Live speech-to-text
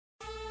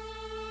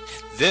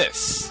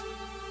This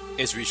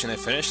is Reaching the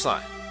Finish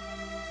Line.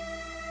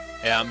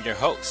 And I'm your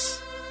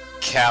host,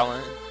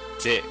 Callan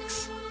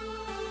Diggs.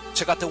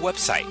 Check out the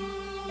website,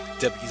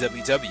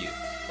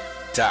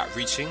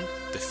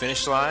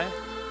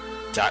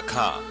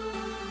 www.reachingthefinishline.com.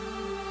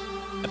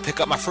 And pick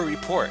up my free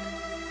report.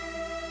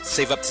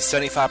 Save up to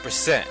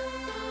 75%.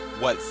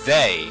 What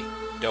they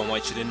don't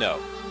want you to know.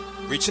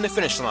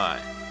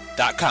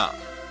 ReachingTheFinishLine.com.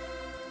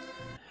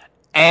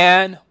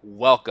 And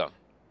welcome.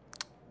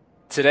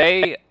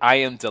 Today, I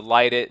am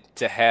delighted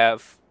to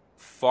have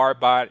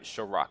Farbod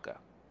Sharaka.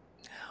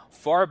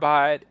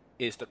 Farbod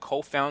is the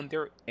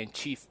co-founder and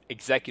chief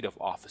executive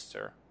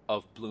officer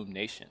of Bloom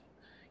Nation.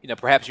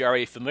 Perhaps you're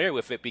already familiar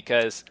with it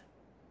because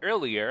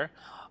earlier,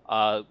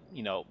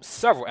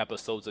 several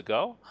episodes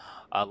ago,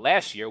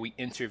 last year, we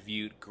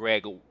interviewed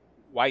Greg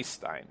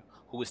Weisstein,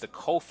 who is the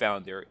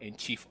co-founder and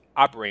chief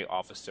operating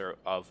officer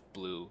of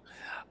Bloom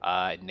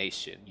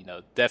Nation.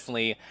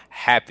 Definitely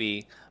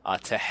happy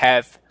to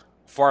have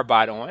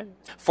Farbod on.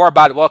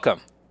 Farbod,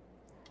 welcome.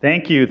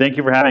 Thank you. Thank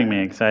you for having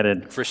me.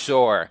 Excited. For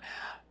sure.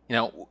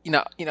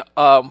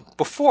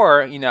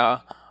 Before,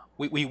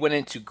 we went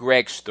into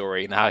Greg's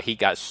story and how he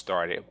got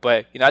started,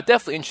 but, I'm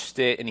definitely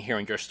interested in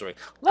hearing your story.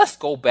 Let's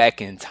go back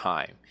in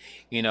time.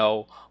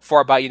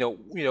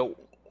 Farbod,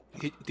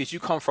 did you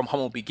come from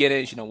humble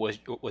beginnings? Was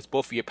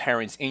both of your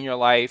parents in your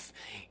life?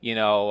 Did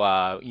you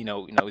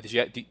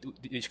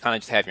kind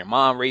of just have your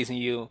mom raising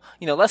you?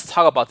 Let's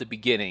talk about the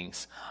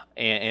beginnings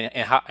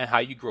and how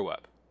you grew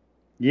up.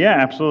 Yeah,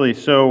 absolutely.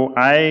 So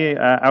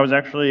I was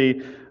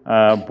actually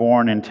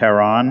born in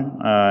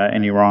Tehran,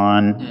 in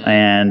Iran,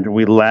 and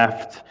we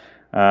left.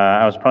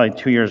 I was probably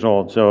 2 years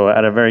old. So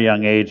at a very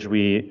young age,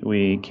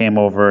 we came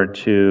over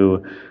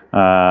to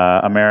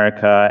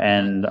America,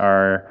 and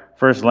our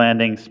first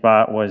landing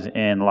spot was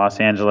in Los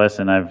Angeles,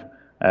 and I've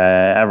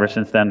ever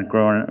since then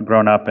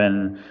grown up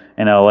in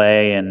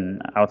LA,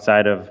 and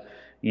outside of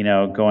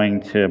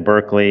going to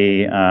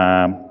Berkeley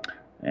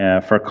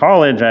for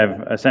college,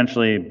 I've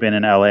essentially been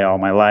in LA all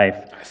my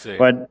life. I see.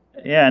 But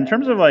yeah, in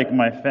terms of like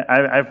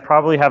I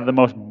probably have the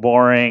most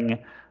boring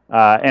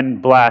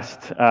and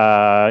blessed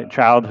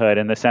childhood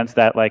in the sense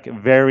that like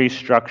very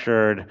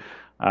structured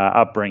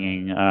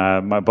upbringing.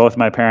 Both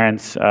my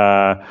parents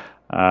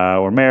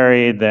were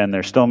married, then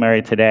they're still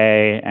married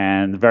today,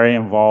 and very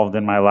involved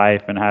in my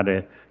life and had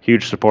a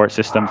huge support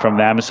system from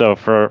them. So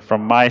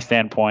from my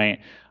standpoint,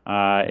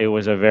 it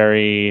was a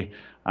very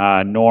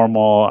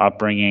normal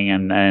upbringing,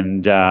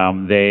 and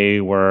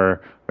they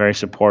were very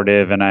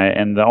supportive.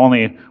 And the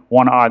only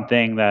one odd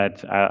thing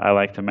that I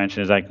like to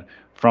mention is like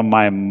from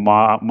my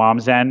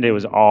mom's end, it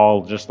was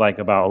all just like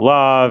about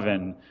love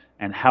and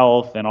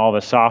health and all the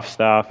soft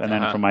stuff. And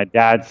then from my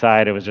dad's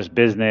side, it was just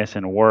business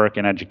and work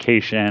and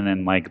education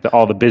and like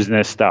all the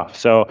business stuff.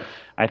 So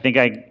I think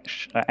I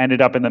ended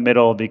up in the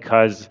middle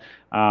because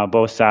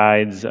both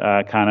sides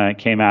kind of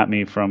came at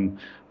me from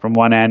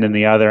one end and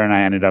the other, and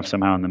I ended up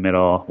somehow in the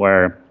middle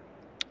where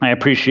I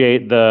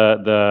appreciate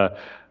the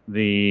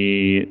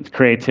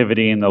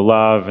creativity and the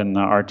love and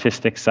the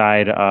artistic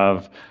side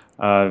of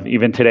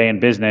even today in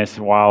business,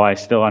 while I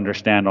still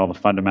understand all the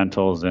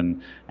fundamentals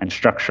and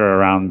structure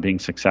around being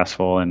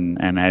successful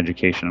and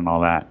education and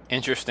all that.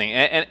 Interesting,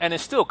 and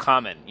it's still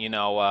common.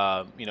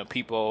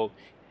 People,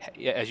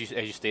 as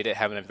you stated,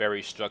 having a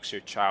very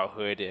structured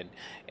childhood,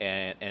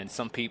 and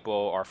some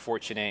people are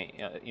fortunate.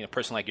 A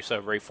person like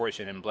yourself, very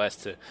fortunate and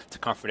blessed to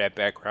come from that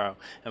background.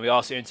 And we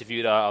also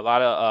interviewed a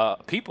lot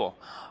of people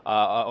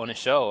on the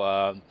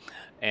show,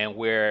 and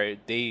where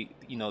they,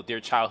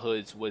 their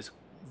childhoods was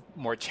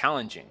more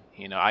challenging.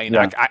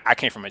 I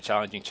came from a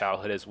challenging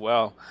childhood as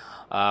well,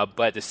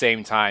 but at the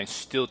same time,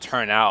 still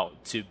turn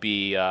out to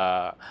be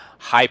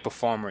high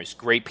performers,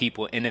 great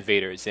people,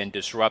 innovators, and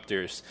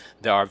disruptors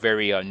that are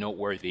very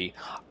noteworthy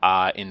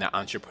in the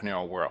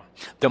entrepreneurial world.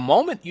 The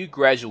moment you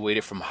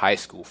graduated from high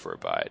school,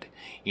 Farbod,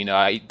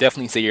 I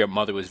definitely say your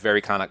mother was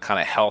very kind of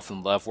health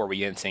and love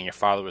oriented, and your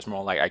father was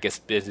more like, I guess,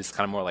 business,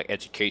 kind of more like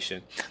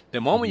education.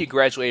 The moment you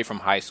graduated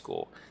from high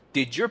school,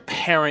 did your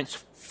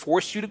parents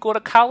force you to go to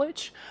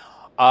college?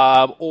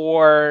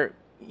 Or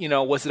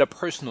was it a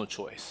personal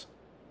choice?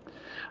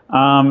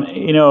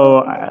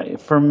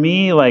 For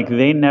me, like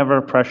they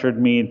never pressured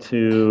me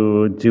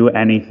to do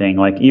anything.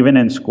 Like even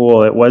in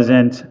school, it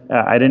wasn't,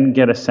 I didn't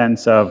get a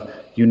sense of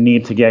you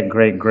need to get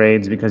great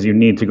grades because you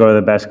need to go to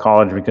the best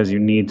college because you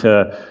need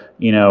to,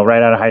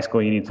 right out of high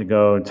school, you need to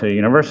go to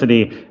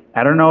university.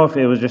 I don't know if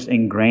it was just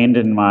ingrained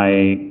in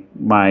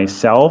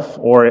myself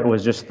or it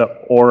was just the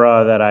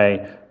aura that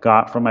I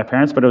got from my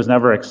parents, but it was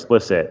never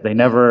explicit. They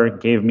never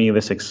gave me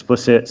this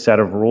explicit set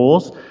of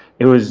rules.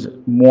 It was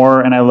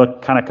more, and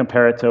I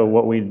compare it to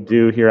what we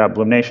do here at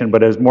Bloom Nation,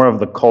 but it was more of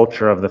the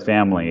culture of the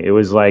family. It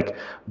was like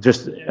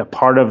just a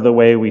part of the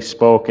way we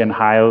spoke and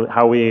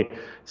how we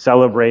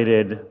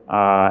celebrated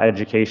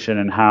education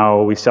and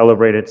how we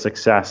celebrated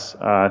success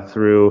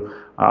through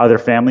other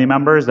family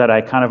members that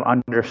I kind of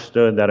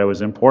understood that it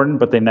was important,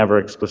 but they never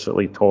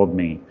explicitly told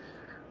me.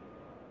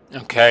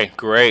 Okay,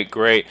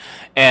 great.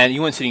 And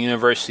you went to the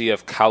University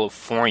of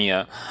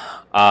California.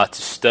 to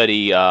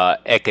study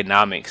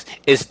economics.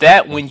 Is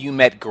that when you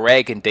met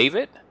Greg and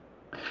David?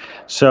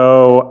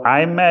 So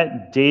I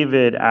met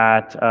David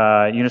at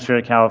University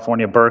of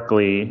California,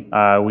 Berkeley.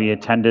 We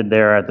attended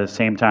there at the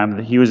same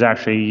time. He was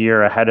actually a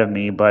year ahead of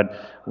me,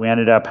 but we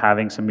ended up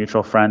having some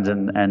mutual friends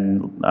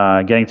and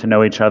getting to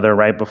know each other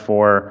right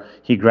before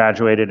he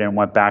graduated and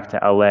went back to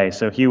LA.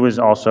 So he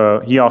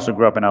also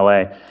grew up in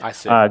LA. I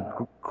see.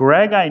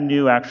 Greg I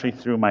knew actually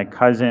through my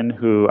cousin,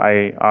 who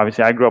I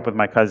grew up with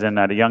my cousin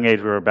at a young age.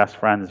 We were best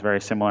friends, very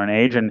similar in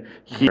age, and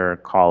he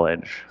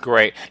college.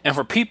 Great. And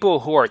for people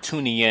who are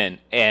tuning in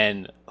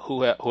and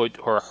who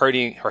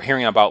are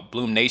hearing about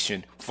Bloom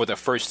Nation for the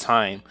first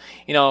time,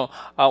 and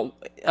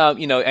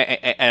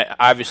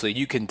obviously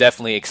you can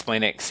definitely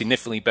explain it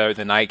significantly better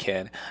than I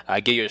can.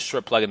 Get you a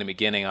short plug in the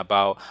beginning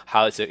about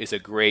how it's a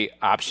great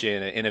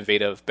option, an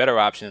innovative, better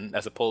option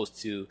as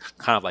opposed to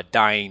kind of a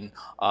dying,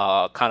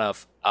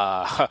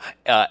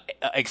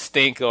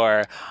 extinct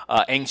or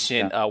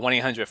ancient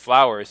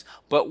 1-800-Flowers.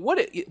 But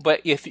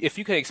if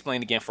you could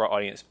explain again for our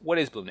audience, what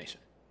is Bloom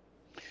Nation?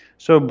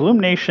 So Bloom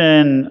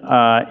Nation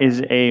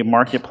is a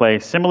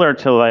marketplace similar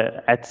to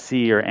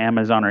Etsy or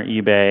Amazon or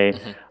eBay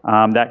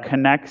that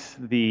connects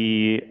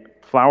the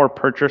flower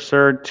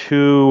purchaser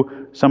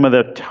to some of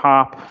the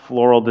top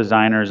floral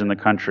designers in the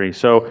country.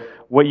 So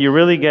what you're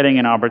really getting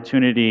an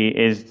opportunity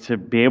is to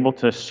be able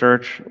to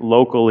search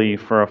locally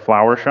for a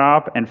flower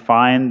shop and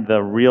find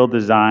the real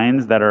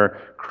designs that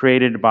are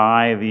created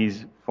by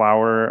these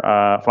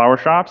flower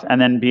shops, and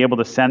then be able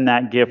to send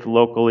that gift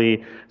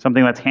locally,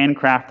 something that's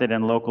handcrafted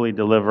and locally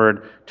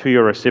delivered to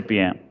your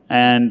recipient.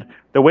 And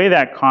the way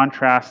that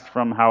contrasts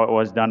from how it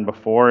was done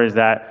before is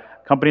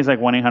that companies like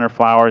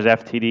 1-800-Flowers,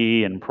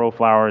 FTD, and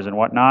ProFlowers and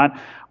whatnot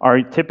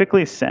are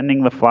typically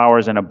sending the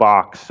flowers in a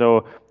box.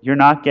 So you're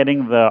not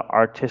getting the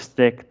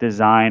artistic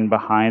design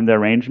behind the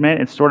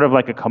arrangement. It's sort of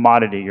like a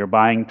commodity. You're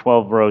buying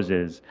 12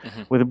 roses.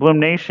 With Bloom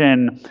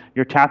Nation,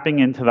 you're tapping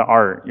into the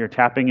art. You're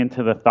tapping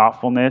into the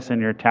thoughtfulness,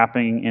 and you're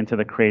tapping into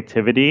the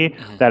creativity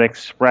that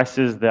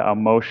expresses the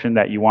emotion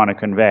that you want to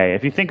convey.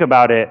 If you think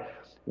about it,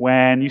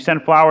 when you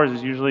send flowers,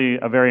 is usually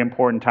a very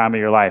important time of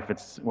your life.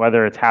 It's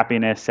whether it's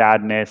happiness,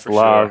 sadness,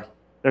 love. Sure.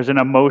 There's an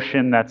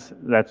emotion that's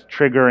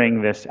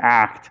triggering this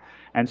act.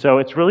 And so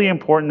it's really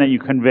important that you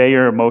convey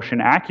your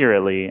emotion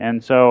accurately.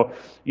 And so,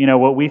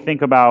 what we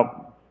think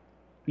about,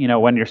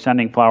 when you're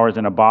sending flowers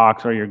in a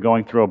box or you're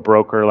going through a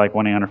broker like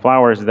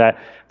 1-800-Flowers, is that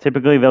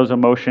typically those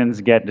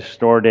emotions get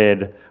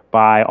distorted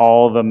by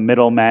all the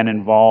middlemen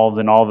involved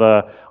and all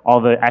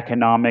the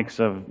economics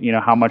of,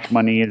 how much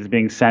money is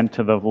being sent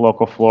to the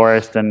local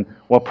florist and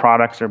what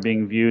products are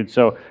being viewed.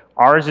 So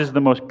ours is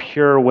the most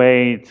pure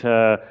way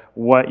to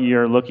what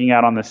you're looking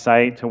at on the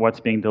site to what's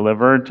being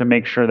delivered to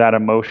make sure that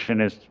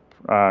emotion is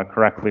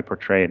correctly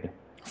portrayed.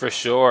 For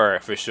sure.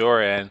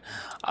 And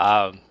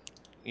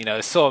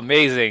it's so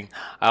amazing.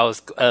 I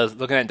was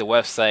looking at the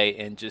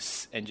website and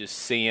just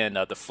seeing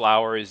the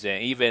flowers,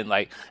 and even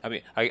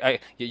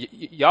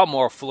y'all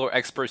more floral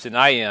experts than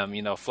I am.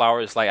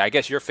 Flowers like, I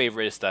guess your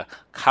favorite is the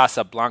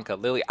Casablanca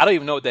lily. I don't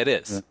even know what that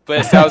is,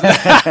 but it sounds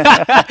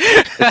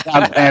it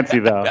sounds fancy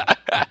though.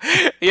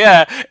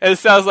 Yeah, it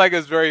sounds like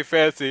it's very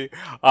fancy,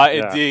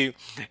 indeed,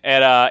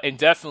 and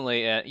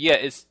definitely,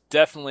 it's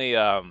definitely.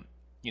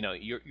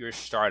 Your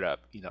startup,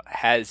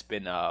 has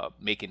been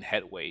making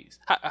headways.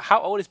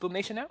 How old is Bloom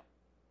Nation now?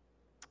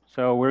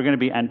 So we're going to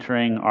be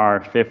entering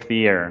our 5th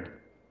year.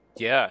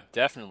 Yeah,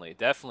 definitely,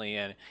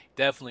 and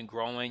definitely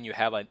growing. You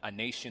have a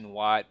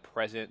nationwide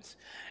presence,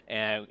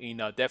 and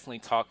definitely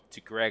talk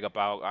to Greg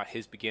about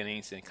his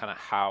beginnings and kind of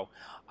how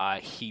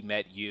he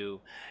met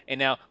you. And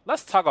now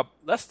let's talk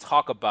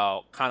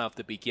about kind of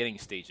the beginning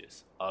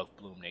stages of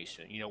Bloom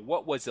Nation.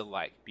 What was it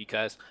like?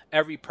 Because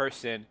every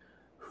person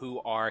who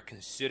are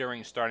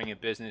considering starting a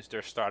business,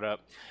 their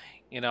startup,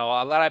 a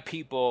lot of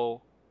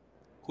people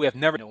who have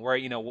never where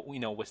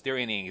was there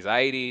any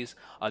anxieties?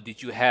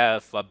 Did you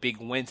have big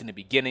wins in the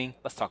beginning?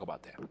 Let's talk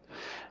about that.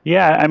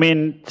 Yeah, I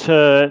mean,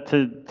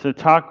 to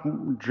talk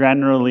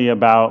generally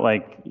about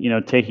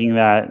taking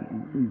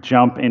that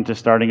jump into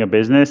starting a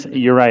business,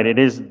 you're right. It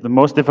is the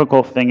most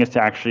difficult thing is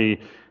to actually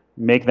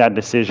make that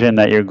decision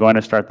that you're going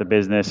to start the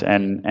business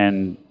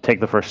and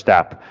take the first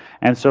step.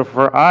 And so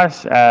for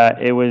us,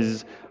 it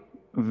was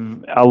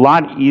a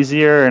lot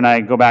easier, and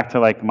I go back to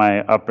my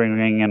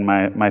upbringing and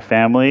my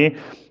family,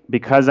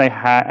 because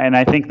and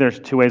I think there's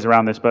two ways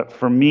around this, but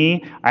for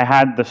me, I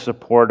had the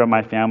support of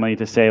my family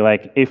to say,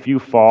 if you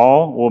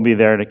fall, we'll be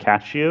there to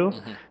catch you.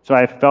 So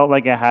I felt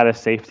like I had a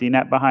safety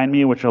net behind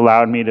me, which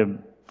allowed me to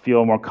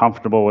feel more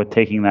comfortable with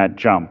taking that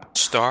jump.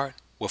 Start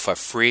with a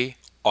free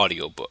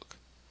audiobook.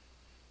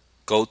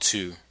 Go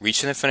to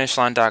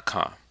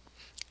reachingthefinishline.com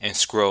and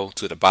scroll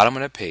to the bottom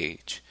of the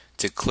page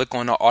to click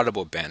on the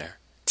Audible banner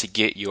to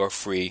get your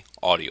free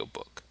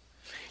audiobook.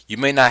 You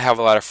may not have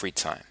a lot of free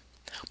time,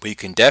 but you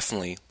can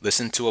definitely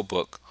listen to a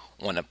book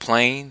on a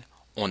plane,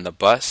 on the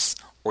bus,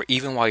 or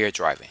even while you're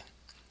driving.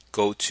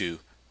 Go to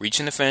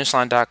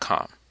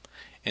reachingthefinishline.com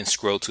and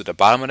scroll to the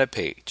bottom of the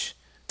page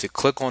to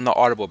click on the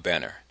Audible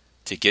banner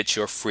to get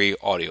your free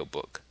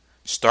audiobook.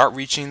 Start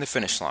reaching the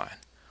finish line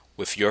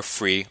with your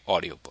free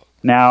audiobook.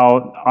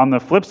 Now, on the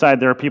flip side,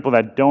 there are people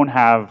that don't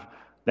have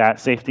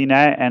that safety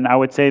net, and I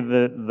would say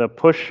the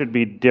push should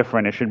be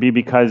different. It should be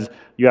because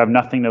you have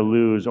nothing to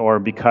lose, or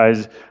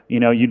because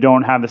you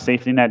don't have the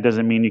safety net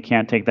doesn't mean you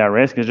can't take that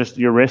risk. It's just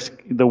your risk.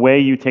 The way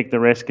you take the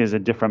risk is a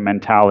different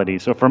mentality.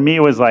 So for me,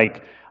 it was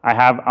like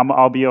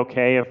I'll be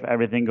okay if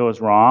everything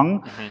goes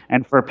wrong. Mm-hmm.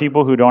 And for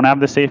people who don't have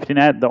the safety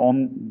net,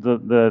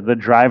 the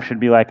drive should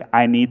be like,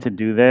 I need to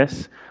do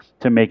this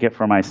to make it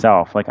for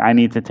myself. Like, I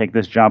need to take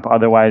this jump,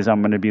 otherwise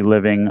I'm going to be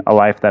living a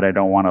life that I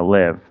don't want to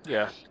live.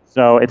 Yeah.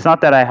 So it's not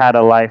that I had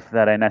a life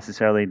that I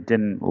necessarily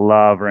didn't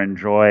love or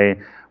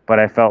enjoy, but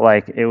I felt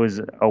like it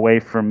was a way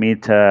for me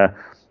to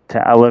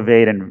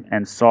elevate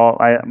and solve.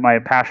 My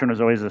passion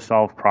was always to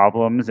solve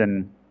problems,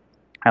 and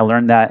I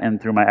learned that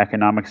through my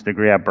economics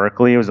degree at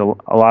Berkeley. It was a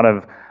lot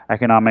of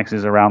economics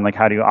is around like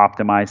how do you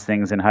optimize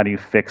things and how do you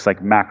fix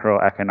like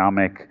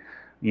macroeconomic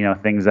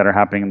things that are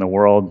happening in the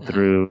world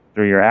through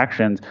your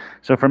actions.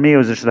 So for me, it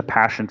was just the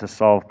passion to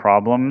solve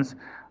problems.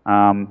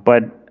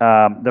 But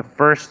the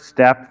first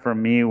step for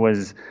me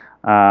was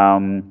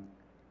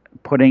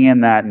putting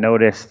in that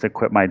notice to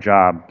quit my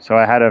job. So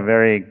I had a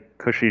very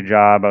cushy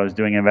job. I was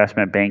doing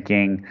investment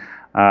banking,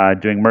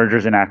 doing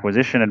mergers and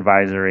acquisition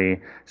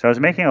advisory. So I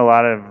was making a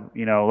lot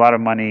of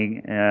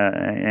money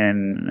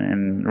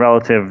in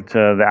relative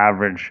to the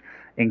average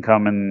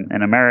income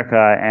in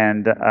America,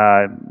 and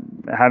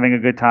having a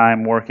good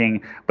time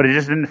working, but it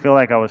just didn't feel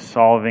like I was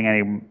solving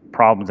any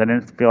problems. I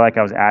didn't feel like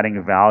I was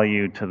adding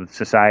value to the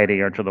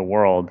society or to the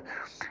world.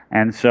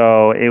 And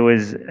so it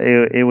was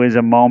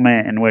a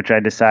moment in which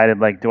I decided,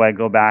 like, do I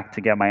go back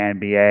to get my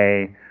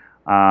MBA,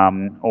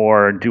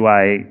 or do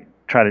I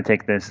try to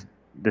take this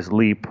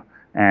leap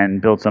and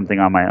build something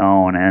on my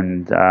own?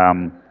 And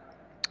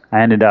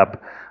I ended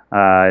up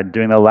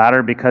doing the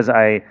latter because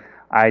I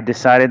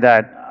decided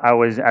that I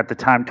was at the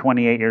time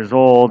 28 years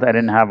old. I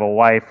didn't have a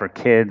wife or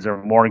kids or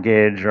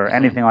mortgage or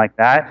anything like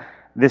that.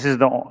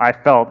 I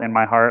felt in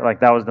my heart like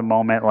that was the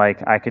moment,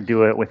 like I could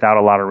do it without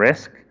a lot of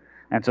risk.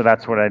 And so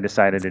that's what I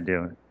decided to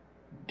do.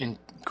 And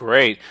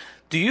great.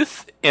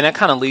 And that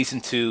kind of leads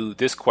into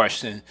this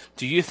question.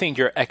 Do you think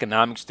your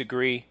economics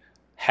degree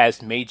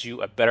has made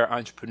you a better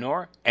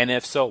entrepreneur? And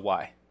if so,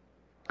 why?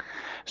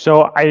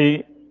 So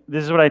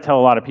this is what I tell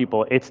a lot of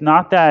people. It's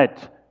not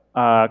that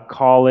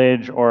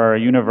college or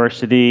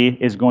university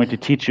is going to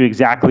teach you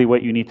exactly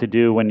what you need to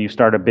do when you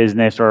start a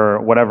business or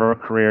whatever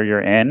career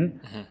you're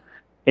in. Mm-hmm.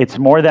 It's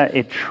more that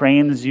it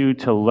trains you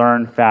to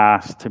learn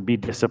fast, to be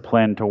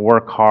disciplined, to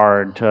work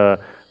hard, to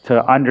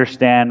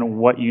understand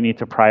what you need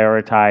to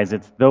prioritize.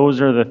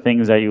 Those are the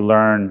things that you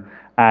learn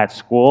at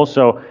school.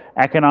 So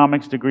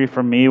economics degree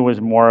for me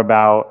was more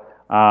about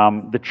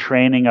the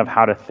training of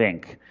how to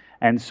think.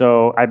 And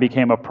so I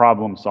became a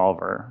problem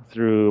solver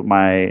through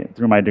my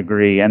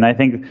degree. And I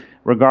think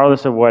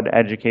regardless of what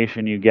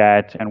education you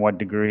get and what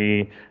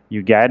degree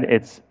you get,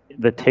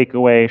 the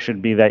takeaway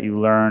should be that you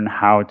learn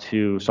how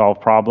to solve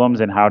problems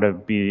and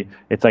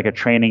it's like a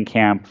training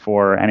camp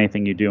for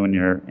anything you do in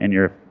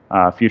your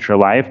future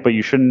life. But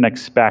you shouldn't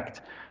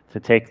expect to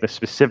take the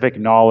specific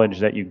knowledge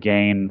that you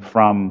gain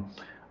from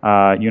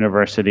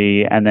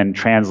university and then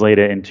translate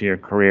it into your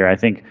career. I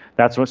think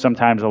that's what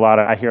sometimes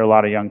I hear a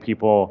lot of young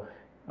people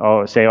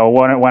say,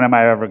 when am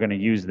I ever going to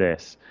use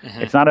this?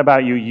 Mm-hmm. It's not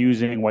about you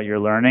using what you're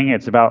learning.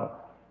 It's about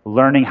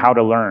learning how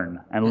to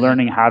learn and mm-hmm.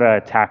 learning how to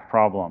attack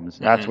problems.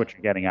 That's mm-hmm. what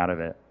you're getting out of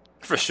it.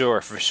 For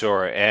sure.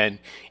 And,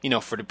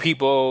 for the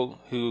people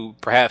who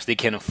perhaps they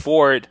can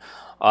afford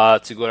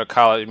to go to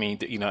college, I mean,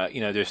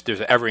 there's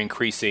an ever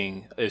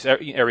increasing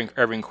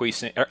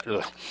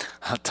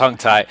tongue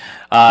tie.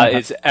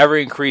 It's ever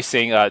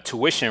increasing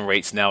tuition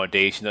rates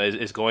nowadays.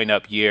 It's going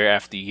up year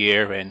after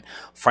year, and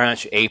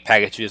financial aid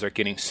packages are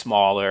getting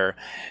smaller.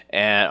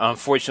 And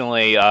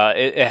unfortunately,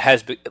 it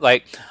has been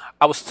like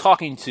I was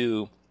talking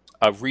to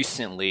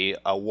recently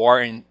a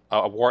Wharton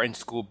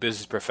School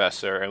business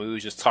professor, and we were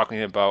just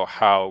talking about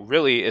how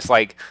really it's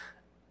like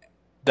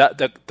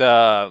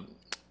the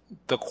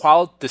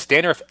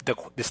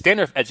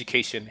standard of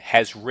education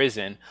has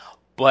risen,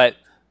 but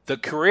the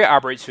career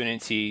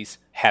opportunities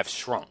have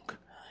shrunk.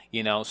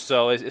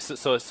 So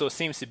it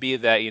seems to be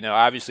that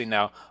obviously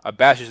now a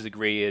bachelor's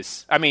degree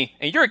is. I mean,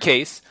 in your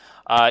case,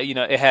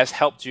 it has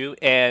helped you,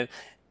 and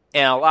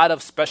a lot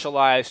of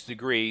specialized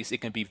degrees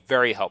it can be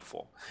very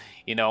helpful.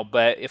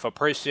 But if a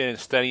person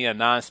is studying a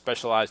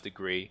non-specialized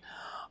degree,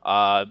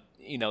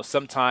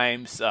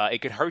 sometimes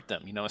it could hurt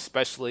them,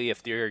 especially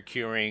if they're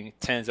incurring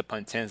tens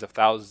upon tens of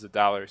thousands of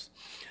dollars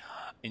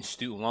in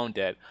student loan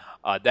debt.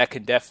 That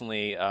can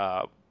definitely,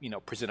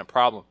 present a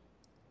problem.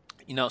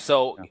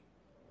 So yeah.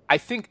 I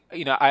think,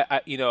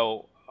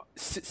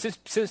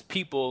 since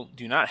people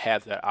do not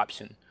have that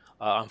option,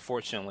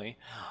 unfortunately,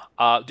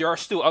 there are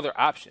still other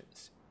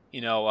options.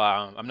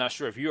 I'm not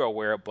sure if you're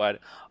aware, but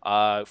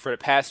for the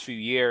past few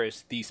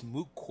years, these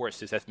MOOC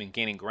courses have been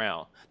gaining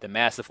ground, the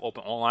massive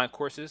open online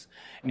courses.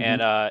 Mm-hmm.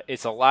 And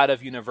it's a lot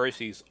of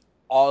universities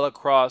all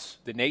across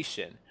the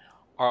nation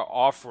are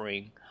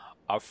offering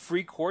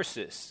free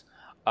courses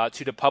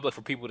to the public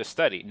for people to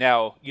study.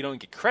 Now, you don't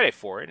get credit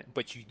for it,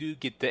 but you do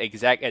get the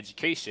exact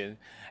education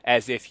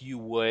as if you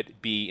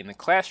would be in the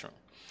classroom.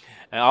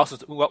 And also,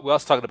 we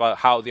also talked about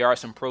how there are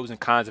some pros and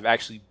cons of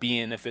actually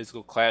being in a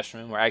physical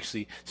classroom or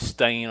actually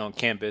studying on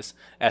campus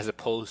as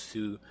opposed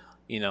to,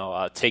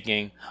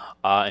 taking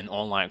an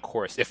online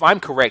course. If I'm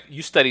correct,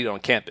 you studied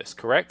on campus,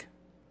 correct?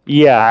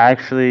 Yeah,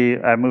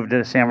 I moved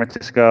to San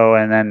Francisco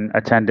and then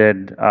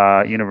attended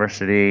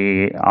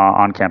university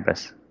on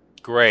campus.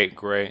 Great.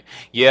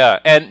 Yeah.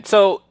 And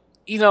so,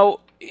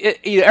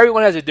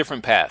 everyone has a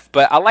different path,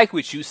 but I like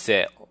what you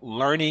said,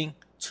 learning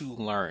to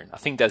learn. I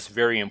think that's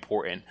very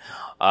important,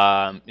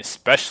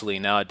 especially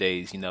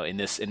nowadays, in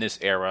this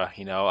era.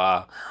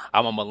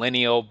 I'm a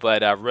millennial,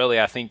 but really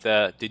I think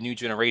the new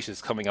generation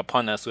is coming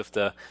upon us with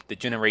the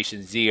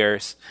Generation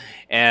Zers.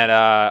 And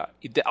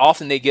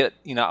often they get,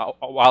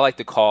 what I like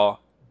to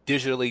call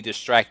digitally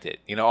distracted.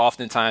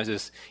 Oftentimes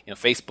it's,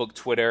 Facebook,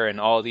 Twitter,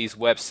 and all these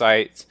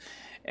websites.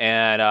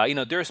 And,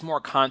 there's more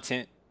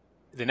content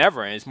than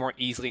ever, and it's more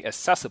easily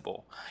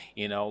accessible,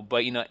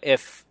 but,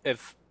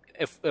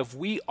 if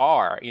we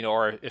are,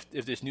 or if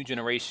this new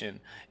generation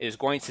is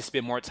going to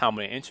spend more time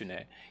on the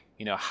internet,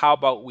 how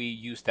about we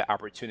use the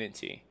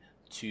opportunity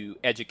to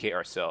educate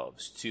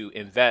ourselves, to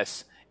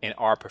invest in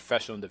our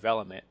professional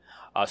development?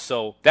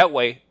 So that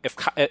way,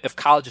 if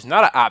college is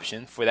not an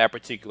option for that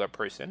particular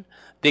person,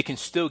 they can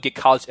still get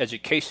college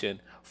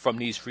education from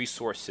these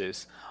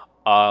resources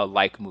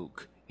like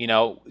MOOC.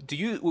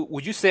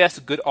 Would you say that's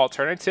a good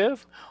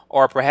alternative,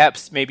 or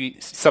perhaps maybe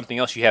something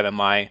else you have in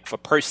mind if a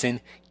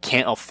person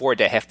can't afford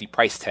that hefty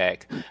price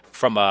tag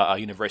from a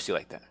university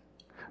like that?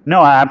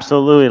 No,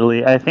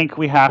 absolutely. I think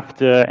we have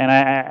to,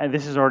 and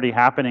this is already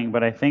happening,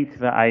 but I think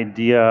the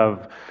idea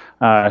of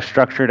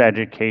structured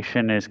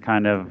education is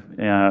kind of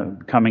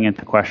coming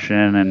into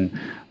question. And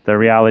the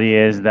reality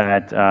is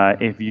that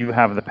if you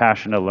have the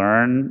passion to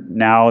learn,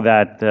 now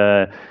that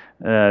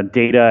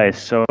data is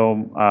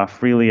so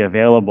freely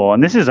available,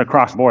 and this is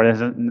across the board. This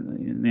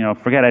isn't,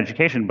 forget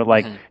education, but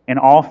in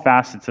all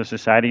facets of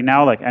society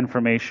now,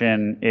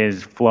 information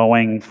is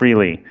flowing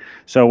freely.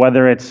 So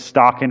whether it's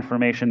stock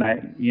information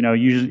that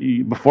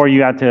usually before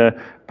you had to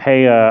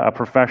pay a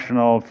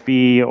professional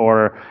fee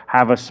or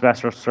have a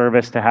special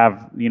service to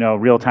have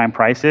real-time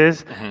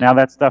prices, now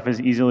that stuff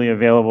is easily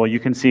available. You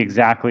can see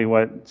exactly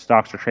what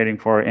stocks are trading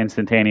for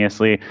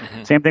instantaneously.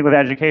 Same thing with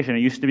education. It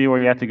used to be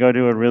where you had to go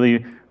to a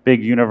really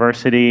big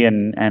university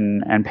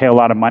and pay a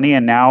lot of money,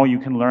 and now you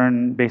can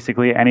learn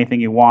basically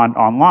anything you want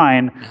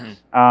online.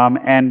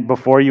 And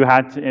before you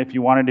had to, if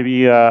you wanted to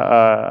be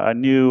a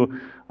new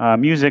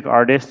music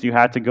artist, you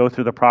had to go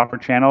through the proper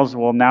channels.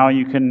 Well, now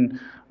you can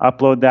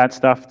upload that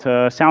stuff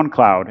to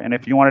SoundCloud. And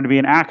if you wanted to be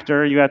an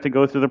actor, you had to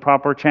go through the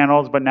proper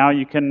channels, but now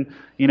you can,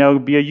 be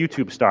a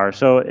YouTube star.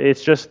 So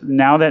it's just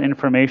now that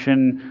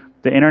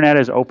the internet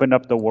has opened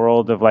up the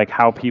world of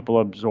how people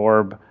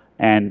absorb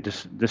and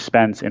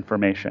dispense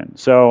information.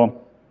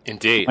 So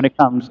indeed, when it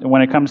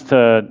comes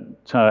to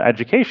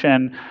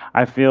education,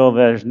 I feel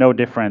there's no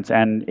difference.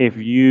 And if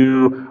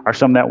you are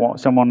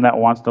someone that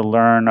wants to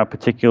learn a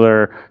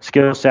particular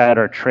skill set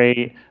or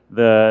trait,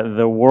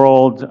 the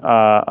world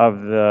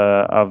of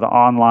the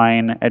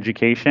online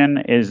education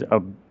is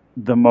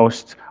the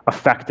most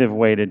effective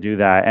way to do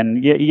that.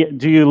 And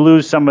do you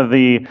lose some of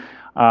the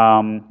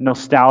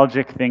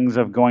nostalgic things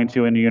of going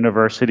to a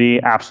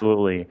university?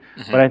 Absolutely.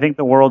 But I think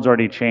the world's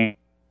already changed.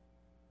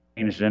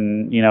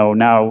 And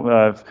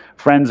now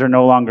friends are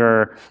no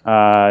longer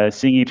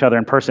seeing each other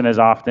in person as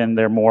often.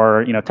 They're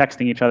more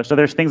texting each other. So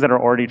there's things that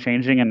are already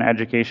changing, and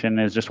education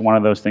is just one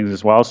of those things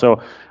as well.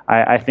 So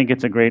I think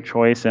it's a great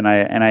choice, and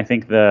I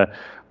think there's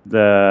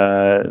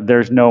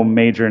no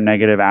major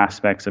negative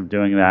aspects of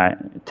doing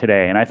that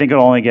today. And I think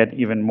it'll only get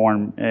even more.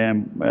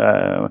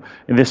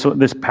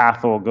 This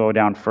path will go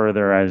down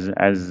further as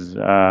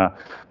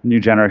new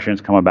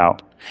generations come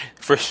about.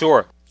 For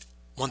sure.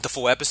 Want the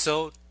full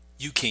episode?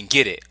 You can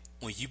get it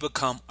when you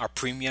become our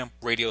premium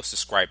radio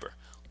subscriber.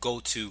 Go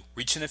to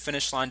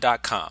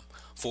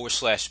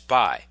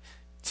reachingthefinish.com/buy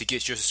to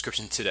get your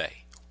subscription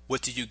today.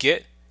 What do you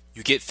get?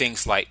 You get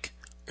things like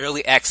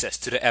early access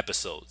to the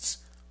episodes,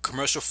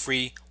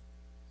 commercial-free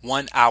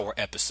 1-hour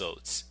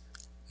episodes,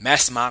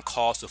 mastermind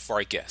calls with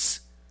our guests,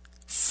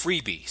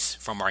 freebies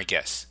from our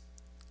guests,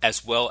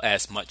 as well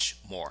as much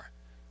more.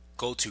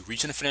 Go to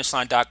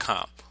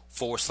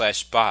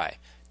reachingthefinish.com/buy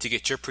to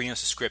get your premium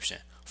subscription,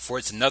 for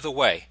it's another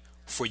way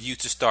for you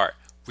to start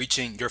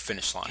reaching your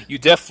finish line. You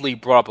definitely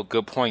brought up a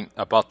good point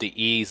about the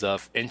ease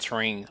of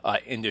entering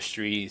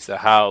industries.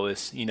 How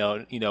is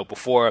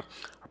before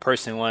a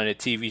person who wanted a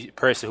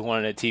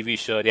TV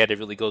show, they had to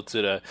really go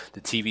to the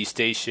TV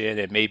station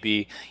and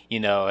maybe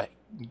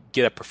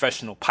get a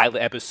professional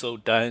pilot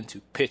episode done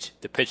to pitch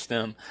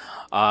them.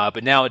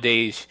 But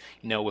nowadays,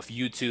 with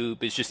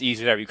YouTube, it's just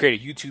easier. You create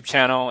a YouTube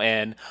channel,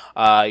 and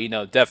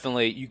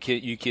definitely you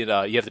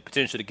have the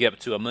potential to get up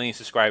to 1 million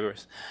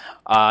subscribers.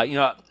 I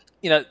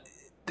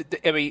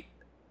mean,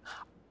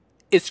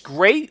 it's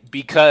great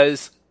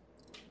because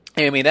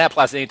I mean, that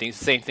applies to anything. It's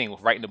the same thing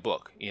with writing a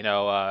book.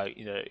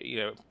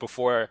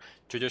 Before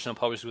traditional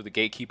publishers were the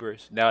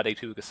gatekeepers. Nowadays,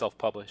 people can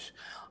self-publish.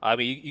 I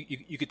mean,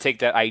 you could take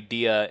that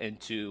idea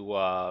into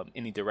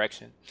any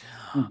direction.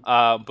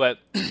 But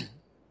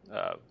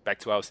back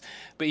to what I was.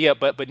 But yeah,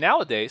 but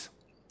nowadays,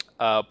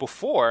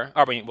 before,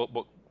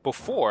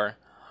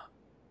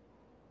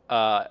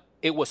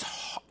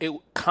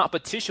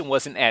 competition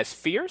wasn't as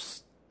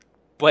fierce,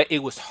 but it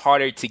was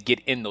harder to get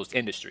in those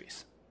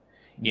industries.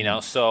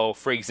 So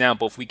for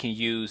example, if we can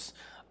use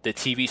the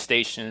TV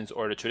stations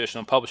or the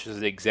traditional publishers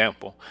as an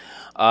example,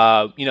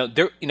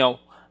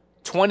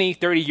 20,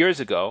 30 years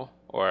ago,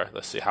 or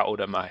let's see, how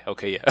old am I?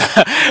 Okay,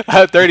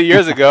 yeah, 30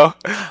 years ago,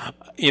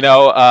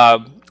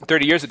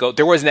 30 years ago,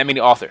 there wasn't that many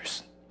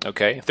authors.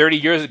 Okay, 30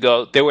 years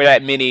ago, there were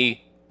that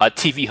many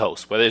TV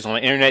hosts, whether it's on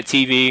internet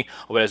TV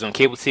or whether it's on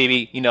cable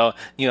TV.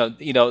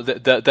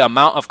 The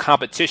amount of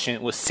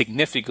competition was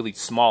significantly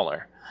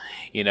smaller.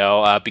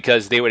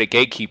 Because they were the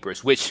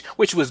gatekeepers, which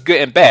was good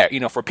and bad.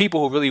 For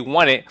people who really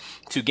wanted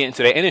to get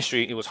into the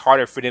industry, it was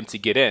harder for them to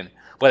get in.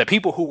 But the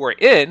people who were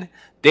in,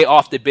 they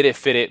often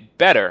benefited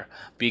better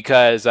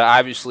because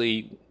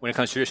obviously when it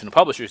comes to traditional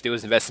publishers, they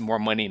was investing more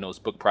money in those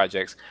book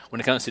projects.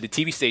 When it comes to the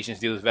TV stations,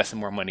 they was investing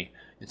more money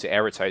into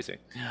advertising.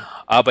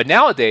 But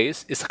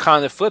nowadays, it's kind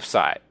of the flip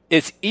side.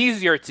 It's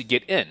easier to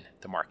get in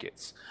the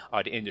markets,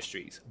 the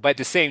industries. But at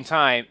the same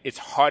time, it's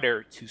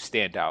harder to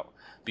stand out.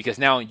 Because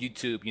now on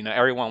YouTube,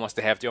 everyone wants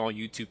to have their own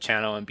YouTube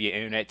channel and be an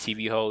internet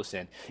TV host,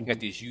 and you got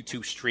these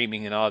YouTube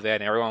streaming and all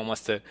that, and everyone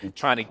wants to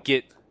try to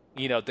get,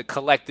 the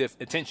collective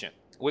attention,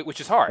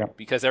 which is hard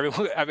because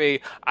everyone. I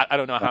mean, I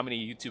don't know how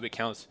many YouTube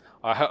accounts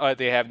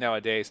they have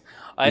nowadays.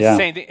 It's the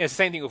same thing. It's the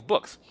same thing with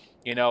books.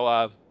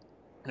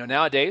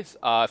 Nowadays,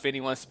 if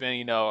anyone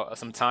spend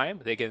some time,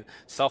 they can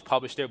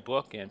self-publish their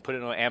book and put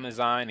it on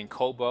Amazon and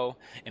Kobo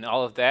and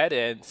all of that,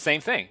 and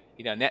same thing.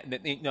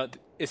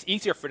 It's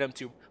easier for them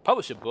to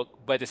publish a book,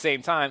 but at the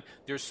same time,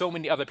 there's so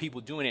many other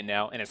people doing it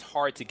now, and it's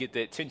hard to get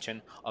the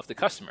attention of the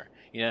customer.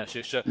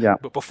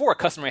 But before, a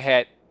customer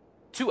had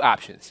 2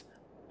 options,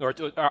 or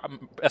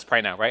that's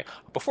probably now, right?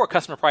 Before, a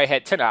customer probably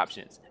had 10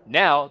 options.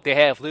 Now they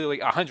have literally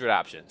 100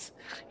 options.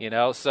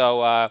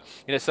 So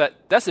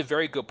that's a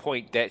very good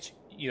point that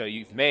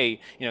you've made.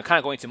 Kind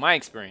of going to my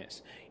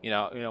experience. When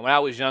I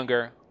was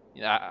younger,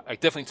 I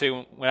definitely tell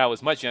you when I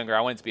was much younger,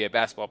 I wanted to be a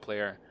basketball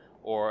player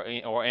or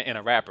in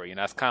a rapper.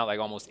 That's kind of like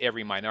almost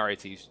every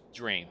minority's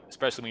dream,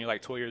 especially when you're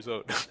like 12 years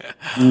old.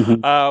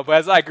 But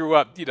as I grew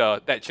up,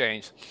 that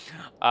changed.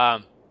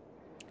 I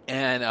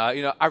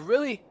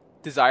really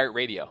desired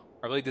radio.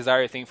 I really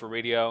desired a thing for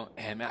radio,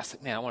 and I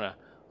said, man, I want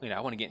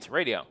to get into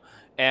radio.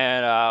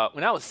 And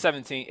when I was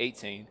 17,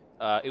 18,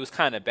 it was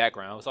kind of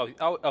background. I was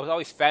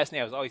always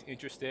fascinated. I was always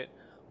interested.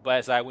 But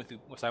as I went to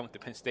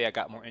Penn State, I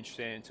got more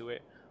interested into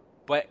it.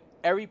 But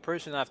every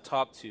person I've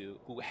talked to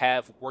who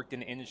have worked in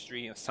the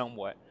industry and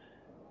somewhat,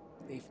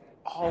 they've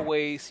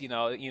always, it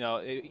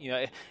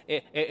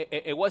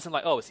wasn't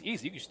like, oh, it's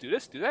easy. You can just do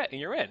this, do that,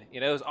 and you're in.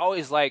 It was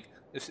always like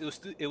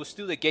it was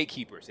still the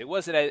gatekeepers. It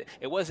wasn't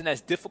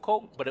as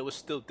difficult, but it was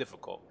still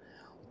difficult.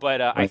 But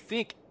I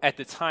think by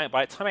the time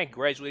I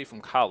graduated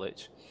from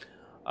college,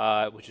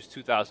 which was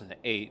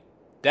 2008.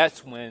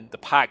 That's when the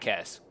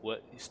podcast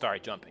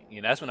started jumping.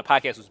 That's when the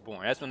podcast was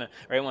born. That's when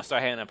everyone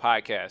started having a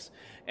podcast.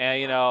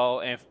 And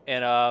I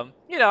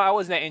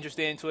wasn't that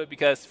interested into it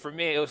because for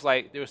me it was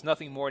like there was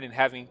nothing more than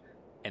having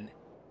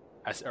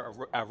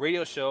a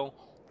radio show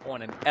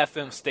on an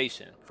FM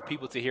station for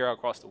people to hear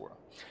across the world.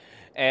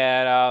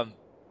 And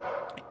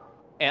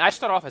I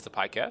started off as a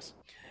podcast,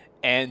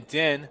 and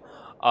then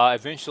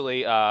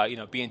eventually,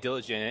 being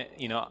diligent,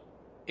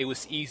 it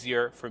was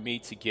easier for me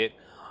to get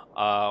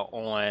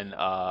on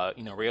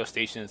radio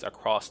stations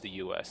across the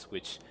U.S.,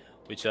 which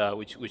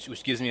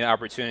gives me an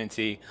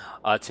opportunity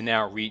to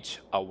now reach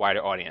a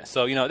wider audience.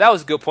 So that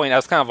was a good point. That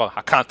was kind of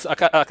I kind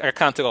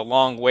of took a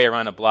long way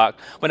around the block,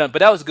 but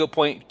that was a good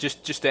point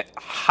just to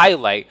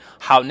highlight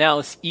how now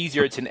it's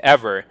easier than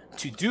ever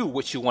to do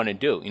what you want to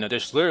do.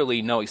 There's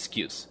literally no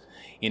excuse.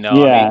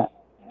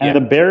 And the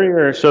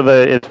barrier, it's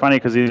funny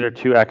because these are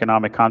 2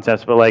 economic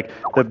concepts, but like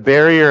the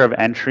barrier of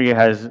entry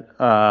has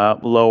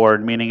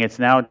lowered, meaning it's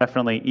now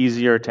definitely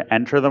easier to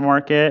enter the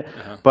market,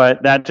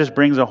 but that just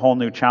brings a whole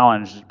new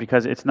challenge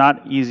because it's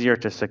not easier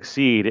to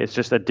succeed. It's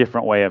just a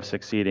different way of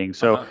succeeding.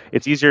 So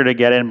it's easier to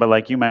get in, but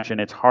like you mentioned,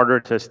 it's harder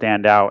to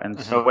stand out.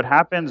 And so what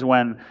happens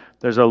when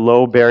there's a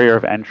low barrier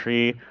of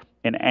entry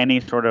in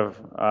any sort of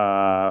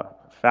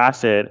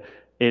facet,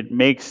 it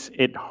makes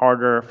it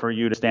harder for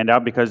you to stand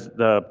out because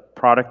the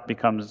product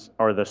becomes,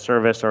 or the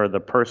service or the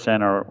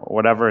person or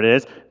whatever it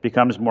is,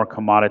 becomes more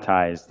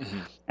commoditized.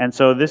 And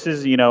so this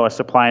is, a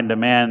supply and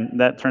demand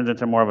that turns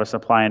into more of a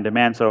supply and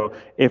demand. So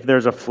if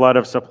there's a flood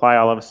of supply,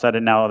 all of a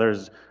sudden now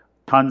there's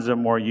tons of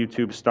more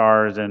YouTube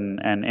stars and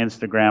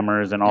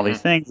Instagrammers and all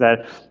these things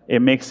that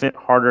it makes it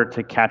harder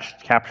to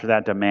capture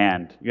that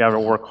demand. You have to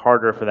work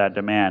harder for that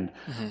demand.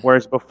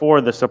 Whereas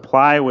before the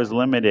supply was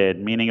limited,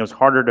 meaning it was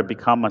harder to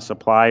become a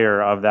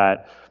supplier of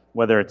that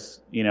whether it's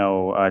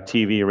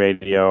TV,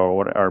 radio,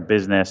 or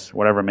business,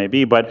 whatever it may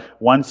be. But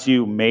once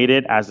you made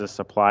it as a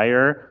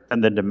supplier,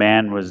 then the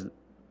demand was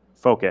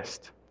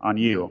focused on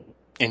you.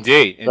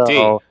 Indeed.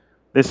 So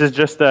this is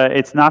just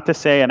it's not to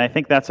say, and I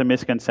think that's a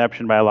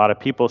misconception by a lot of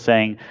people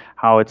saying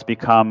how it's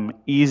become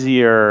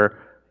easier.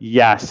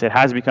 Yes, it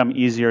has become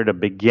easier to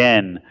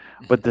begin,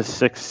 but the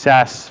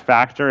success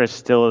factor is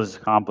still as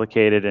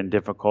complicated and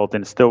difficult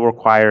and still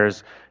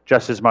requires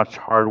just as much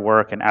hard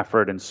work and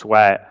effort and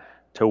sweat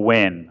to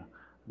win,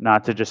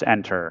 not to just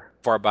enter.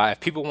 Farba, if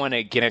people want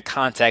to get in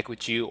contact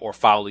with you or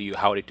follow you,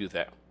 how would they do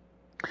that?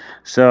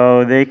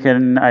 So they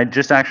can, I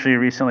just actually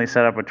recently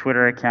set up a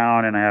Twitter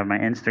account and I have my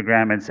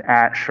Instagram. It's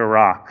at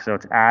Shorock. So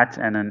it's at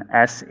and then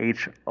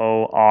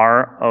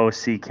SHOROCK.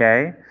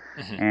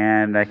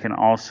 And I can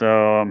also,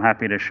 I'm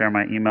happy to share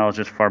my email. It's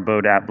just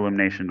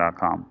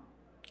farbod@bloomnation.com.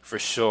 For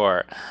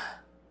sure.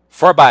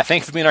 Farba,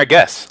 thanks for being our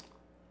guest.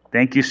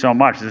 Thank you so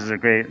much. This is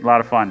a lot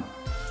of fun.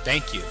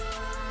 Thank you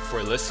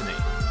for listening.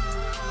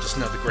 Just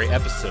another great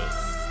episode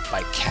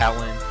by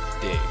Callan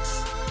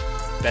Diggs,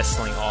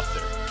 best-selling author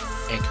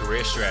and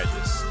career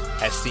strategist,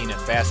 as seen in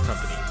Fast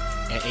Company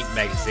and Inc.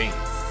 magazine.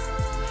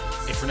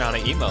 If you're not on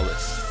an email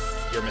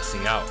list, you're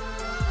missing out.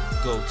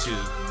 Go to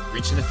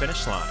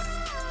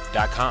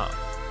reachingthefinishline.com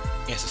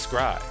and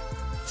subscribe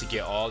to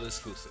get all the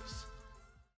exclusives.